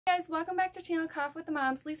Guys, welcome back to channel Coffee with the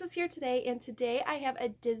Moms. Lisa's here today, and today I have a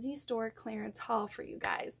Disney Store clearance haul for you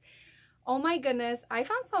guys. Oh my goodness, I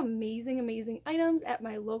found some amazing items at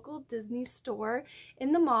my local Disney store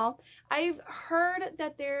in the mall. I've heard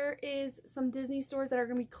that there is some Disney stores that are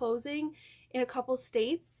going to be closing in a couple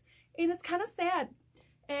states, and it's kind of sad.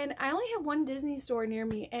 And I only have one Disney store near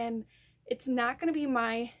me, and it's not going to be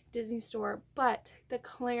my Disney store, but the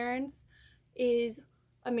clearance is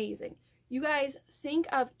amazing. You guys, think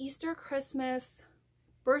of Easter, Christmas,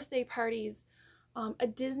 birthday parties, a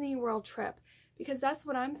Disney World trip, because that's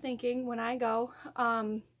what I'm thinking when I go.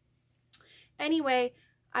 Anyway,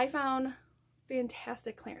 I found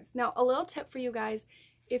fantastic clearance. Now, a little tip for you guys: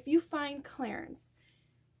 if you find clearance,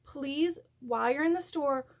 please, while you're in the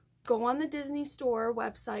store, go on the Disney Store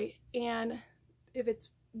website, and if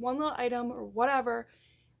it's one little item or whatever,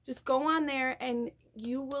 just go on there and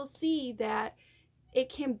you will see that it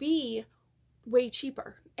can be way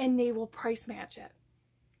cheaper and they will price match it.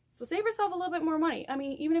 So save yourself a little bit more money. I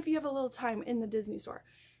mean, even if you have a little time in the Disney Store.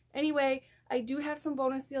 Anyway, I do have some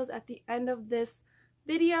bonus deals at the end of this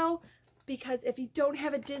video, because if you don't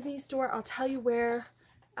have a Disney Store, I'll tell you where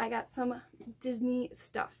I got some Disney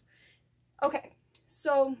stuff. Okay,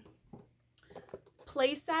 so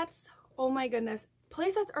play sets. Oh my goodness,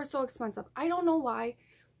 play sets are so expensive. I don't know why,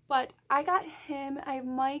 but I got him. I have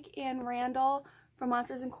Mike and Randall from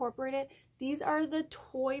Monsters Incorporated. These are the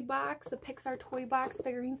toy box, the Pixar toy box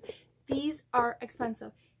figurines. These are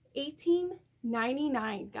expensive.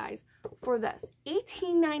 $18.99, guys, for this.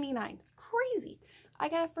 $18.99. It's crazy. I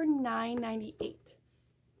got it for $9.98.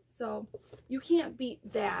 So you can't beat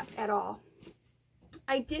that at all.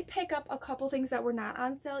 I did pick up a couple things that were not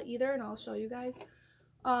on sale either, and I'll show you guys.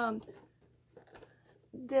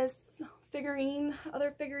 This figurine,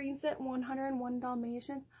 other figurine set, 101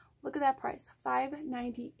 Dalmatians. Look at that price,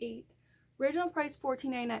 $5.98. Original price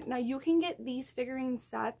 $14.99. Now you can get these figurine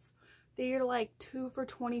sets. They're like 2 for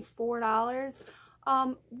 $24,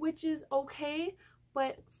 which is okay,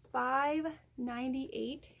 but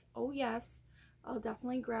 $5.98. Oh yes, I'll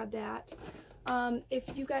definitely grab that.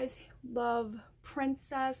 If you guys love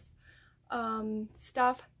princess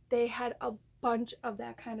stuff, they had a bunch of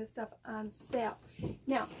that kind of stuff on sale.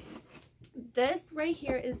 Now, this right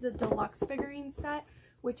here is the deluxe figurine set,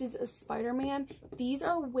 which is a Spider-Man. These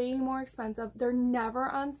are way more expensive. They're never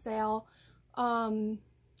on sale.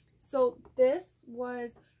 So this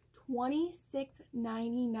was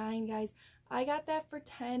 $26.99, guys. I got that for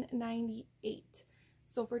 $10.98.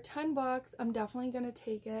 So for 10 bucks, I'm definitely gonna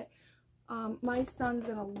take it. My son's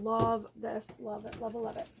gonna love this. Love it, love it,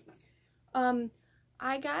 love it.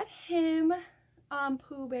 I got him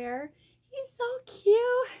Pooh Bear. He's so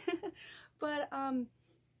cute. But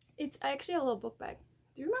it's actually a little book bag.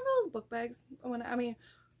 Do you remember those book bags? I mean,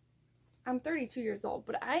 I'm 32 years old,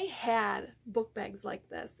 but I had book bags like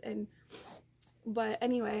this. But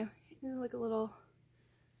anyway, like a little,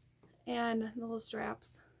 and the little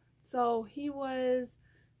straps. So he was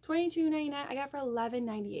 $22.99. I got for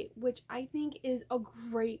 $11.98, which I think is a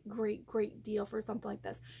great deal for something like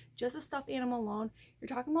this. Just a stuffed animal alone, you're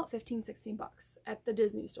talking about 15-16 bucks at the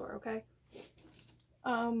Disney Store, okay?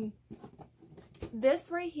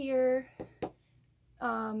 This right here,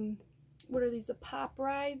 what are these, the pop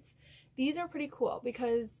rides? These are pretty cool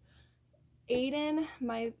because Aiden,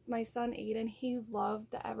 my son Aiden, he loved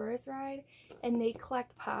the Everest ride, and they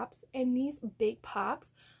collect pops, and these big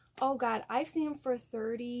pops, oh god, I've seen them for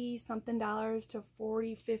 $30 something to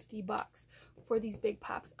 $40-50 bucks for these big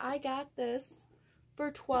pops. I got this for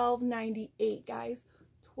 $12.98, guys.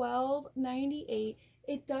 $12.98.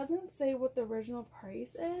 It doesn't say what the original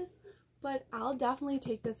price is, but I'll definitely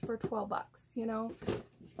take this for 12 bucks, you know.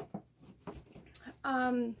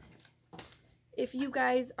 If you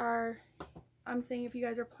guys are, I'm saying if you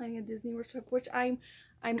guys are planning a Disney World trip, which I'm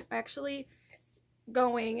actually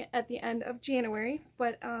going at the end of January,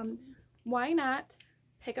 but why not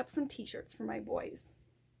pick up some t-shirts for my boys?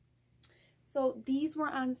 So these were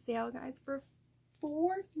on sale, guys, for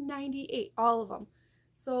 $4.98, all of them.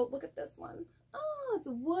 So look at this one. Oh, it's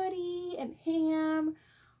Woody and Ham.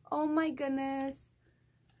 Oh my goodness.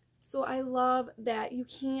 So I love that. You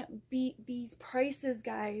can't beat these prices,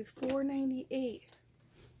 guys. $4.98.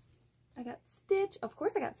 I got Stitch. Of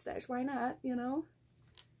course I got Stitch. Why not, you know?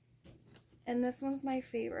 And this one's my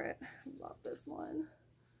favorite. Love this one.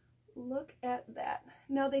 Look at that.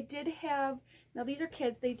 Now they did have, now these are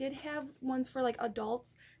kids, they did have ones for like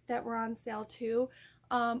adults that were on sale too.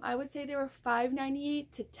 I would say they were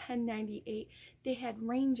 $5.98 to $10.98. They had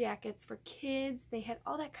rain jackets for kids. They had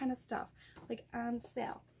all that kind of stuff like on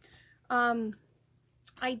sale.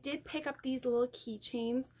 I did pick up these little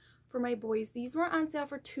keychains for my boys. These were on sale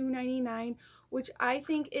for $2.99, which I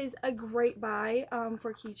think is a great buy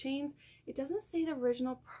for keychains. It doesn't say the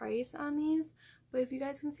original price on these, but if you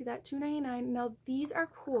guys can see that, $2.99. Now these are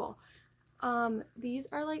cool. These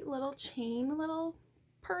are like little chain, little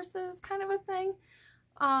purses kind of a thing.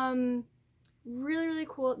 Really, really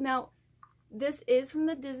cool. Now this is from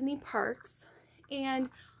the Disney parks, and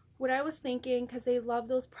what I was thinking, because they love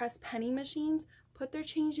those press penny machines, put their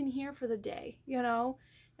change in here for the day, you know,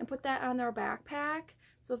 and put that on their backpack.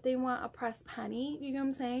 So if they want a press penny, you know what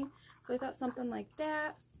I'm saying? So I thought something like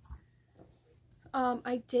that.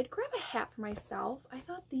 I did grab a hat for myself. I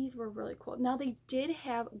thought these were really cool. Now they did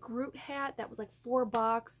have Groot hat that was like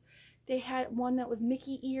 $4. They had one that was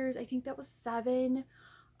Mickey ears. I think that was $7.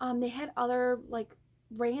 They had other like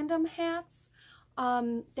random hats.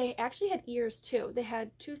 They actually had ears too. They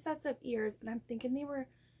had 2 sets of ears, and I'm thinking they were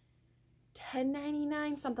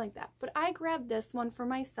 $10.99, something like that. But I grabbed this one for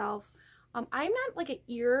myself. I'm not like an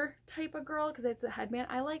ear type of girl because it's a headband.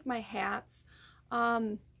 I like my hats.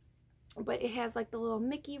 But it has like the little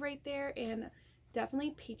Mickey right there, and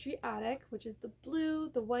definitely patriotic, which is the blue,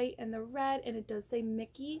 the white, and the red, and it does say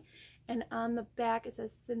Mickey, and on the back it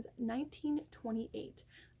says since 1928.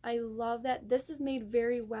 I love that. This is made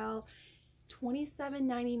very well.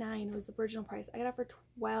 $27.99 was the original price. I got it for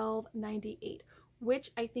 $12.98,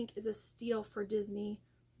 which I think is a steal for Disney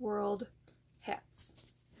World hats.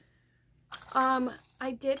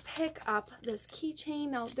 I did pick up this keychain.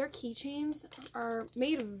 Now their keychains are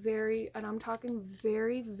made very, and I'm talking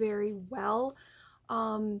very, very well.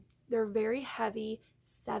 They're very heavy.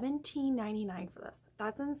 $17.99 for this.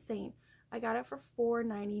 That's insane. I got it for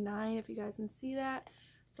 $4.99 if you guys can see that.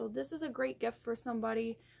 So this is a great gift for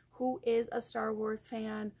somebody who is a Star Wars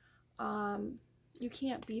fan. You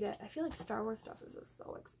can't beat it. I feel like Star Wars stuff is just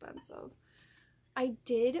so expensive. I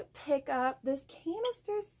did pick up this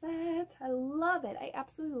canister set. I love it. I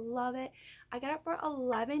absolutely love it. I got it for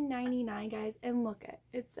 $11.99, guys. And look at it.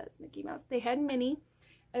 It says Mickey Mouse. They had Minnie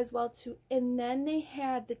as well too. And then they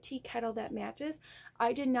had the tea kettle that matches.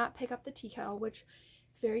 I did not pick up the tea kettle, which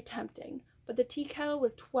is very tempting. But the tea kettle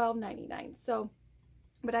was $12.99. So,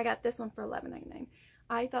 but I got this one for $11.99.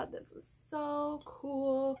 I thought this was so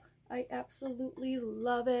cool. I absolutely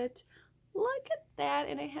love it. Look at that,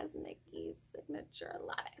 and it has Mickey's signature. I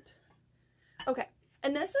love it. Okay,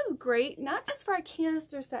 and this is great, not just for a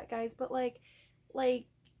canister set, guys, but like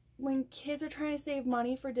when kids are trying to save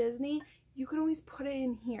money for Disney, you can always put it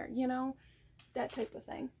in here, you know, that type of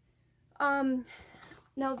thing.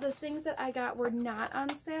 Now the things that I got were not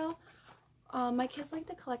on sale. My kids like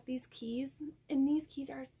to collect these keys, and these keys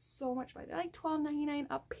are so much fun. They're like $12.99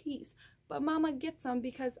 a piece, but Mama gets them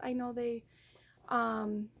because I know they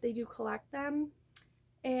do collect them,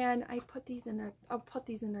 and I put these in their, I'll put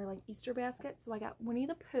these in their like Easter basket. So I got Winnie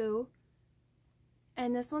the Pooh,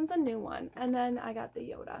 and this one's a new one, and then I got the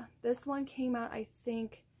Yoda. This one came out, I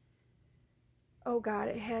think, oh god,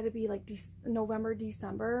 it had to be like November,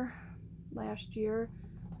 December last year.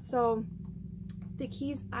 So the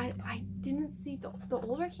keys, I didn't see the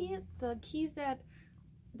older keys, the keys that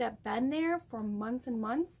been there for months and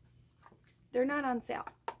months, they're not on sale.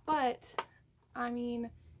 But I mean,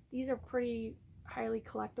 these are pretty highly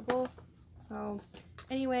collectible. So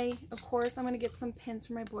anyway, of course, I'm going to get some pins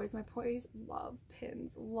for my boys. My boys love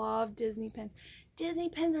pins, love Disney pins. Disney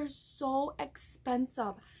pins are so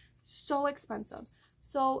expensive, so expensive.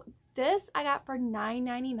 So this I got for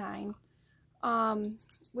 $9.99,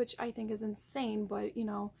 which I think is insane, but you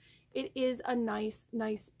know, it is a nice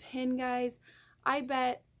pin, guys. I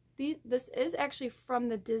bet this is actually from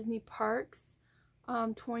the Disney parks,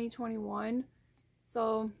 2021.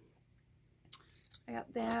 So I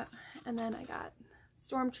got that, and then I got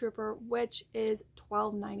Stormtrooper, which is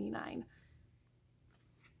 $12.99.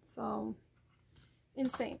 So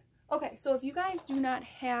insane. Okay, so if you guys do not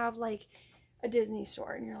have like a Disney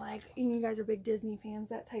store, and you're like, and you guys are big Disney fans,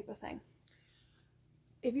 that type of thing,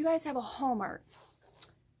 if you guys have a Hallmark,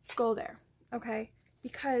 go there, okay?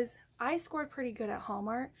 Because I scored pretty good at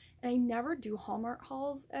Hallmark, and I never do Hallmark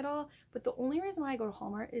hauls at all, but the only reason why I go to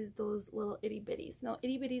Hallmark is those little itty bitties. Now,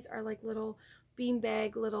 itty bitties are like little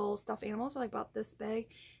beanbag little stuffed animals, are like about this big,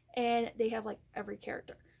 and they have like every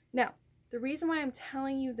character. Now, the reason why I'm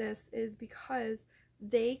telling you this is because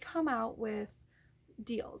they come out with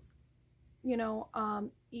deals, you know,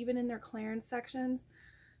 even in their clearance sections.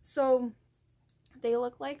 So they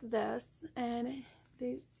look like this, and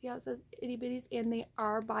they see how it says itty bitties, and they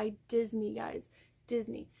are by Disney, guys.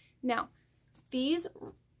 Disney. Now, these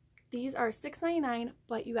are $6.99,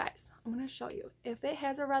 but you guys, I'm going to show you. If it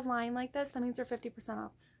has a red line like this, that means they're 50%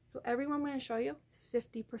 off. So everyone I'm going to show you is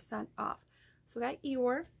 50% off. So I got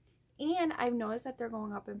Eeyore, And I've noticed that they're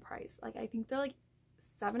going up in price. Like, I think they're like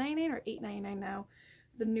 $7.99 or $8.99 now,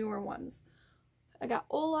 the newer ones. I got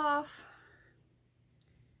Olaf.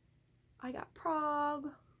 I got Prague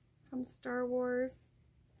from Star Wars.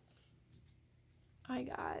 I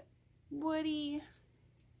got Woody,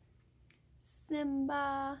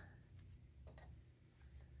 Simba,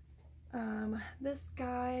 this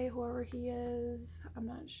guy, whoever he is, I'm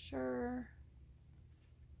not sure.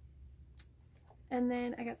 And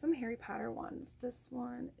then I got some Harry Potter ones. This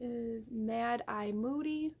one is Mad Eye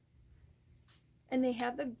Moody. And they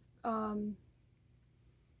have the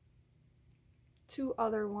two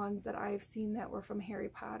other ones that I've seen that were from Harry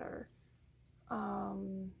Potter.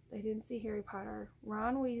 I didn't see Harry Potter.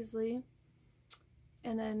 Ron Weasley.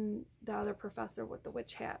 And then the other professor with the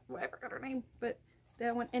witch hat. I forgot her name. But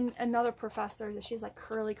that one. And another professor that she's like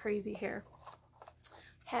curly crazy hair.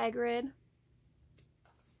 Hagrid.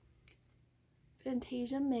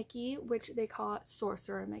 Fantasia Mickey, which they call it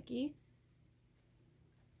Sorcerer Mickey.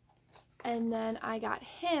 And then I got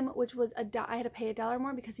him, which was I had to pay $1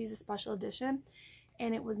 more because he's a special edition,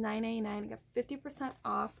 and it was $9.99. I got 50%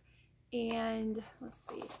 off. And let's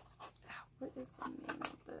see, what is the name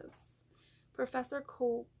of this? Professor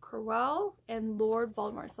Quirrell and Lord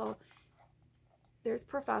Voldemort. So there's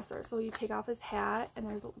Professor. So you take off his hat, and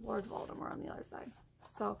there's Lord Voldemort on the other side.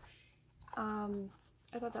 So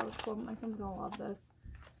I thought that was cool. My son's gonna love this.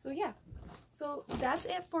 So yeah, so that's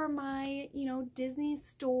it for my, you know, Disney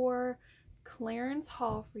store clearance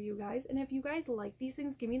haul for you guys. And if you guys like these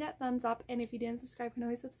things, give me that thumbs up. And if you didn't subscribe, you can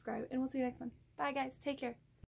always subscribe. And we'll see you next time. Bye guys. Take care.